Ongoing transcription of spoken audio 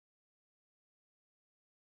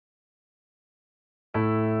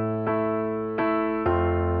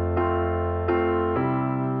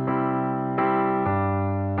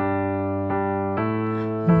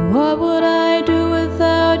What would I do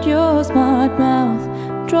without your smart mouth?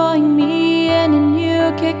 Drawing me in and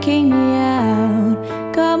you kicking me out.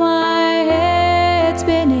 Got my head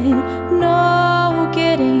spinning, no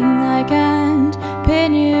kidding, I can't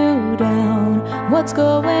pin you down. What's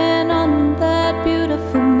going on in that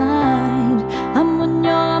beautiful mind? I'm on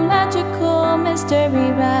your magical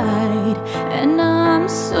mystery ride, and I'm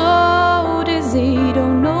so dizzy,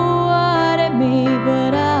 don't know what it means,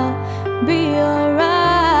 but I'll be alright.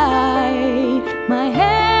 My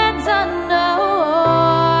head's underwater,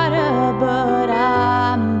 but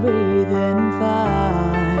I'm breathing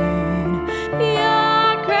fine.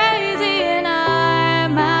 You're crazy and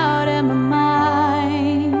I'm out of my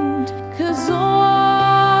mind, 'cause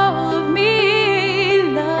all of me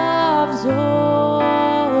loves all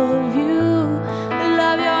of you.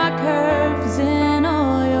 Love your curves and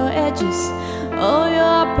all your edges, all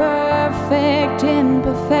your perfect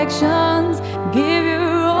imperfections. Give your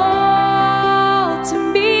all to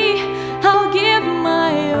me, I'll give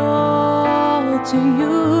my all to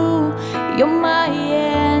you. You're my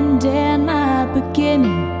end and my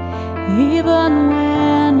beginning. Even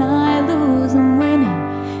when I lose, I'm winning,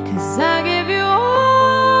 'cause I give you all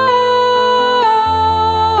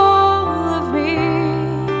of me,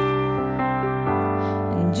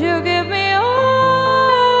 and you give me all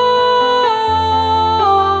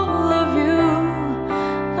of you.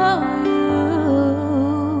 Oh, you.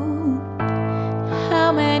 How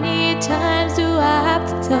many times do I have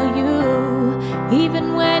to tell you? Even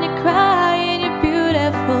when you're crying, you're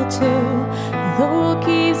beautiful too. The world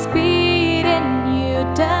keeps beating you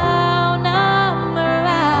down, I'm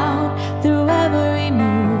around through every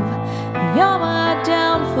move. You're my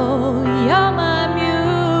downfall, you're my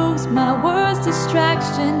muse, my worst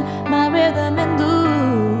distraction, my rhythm and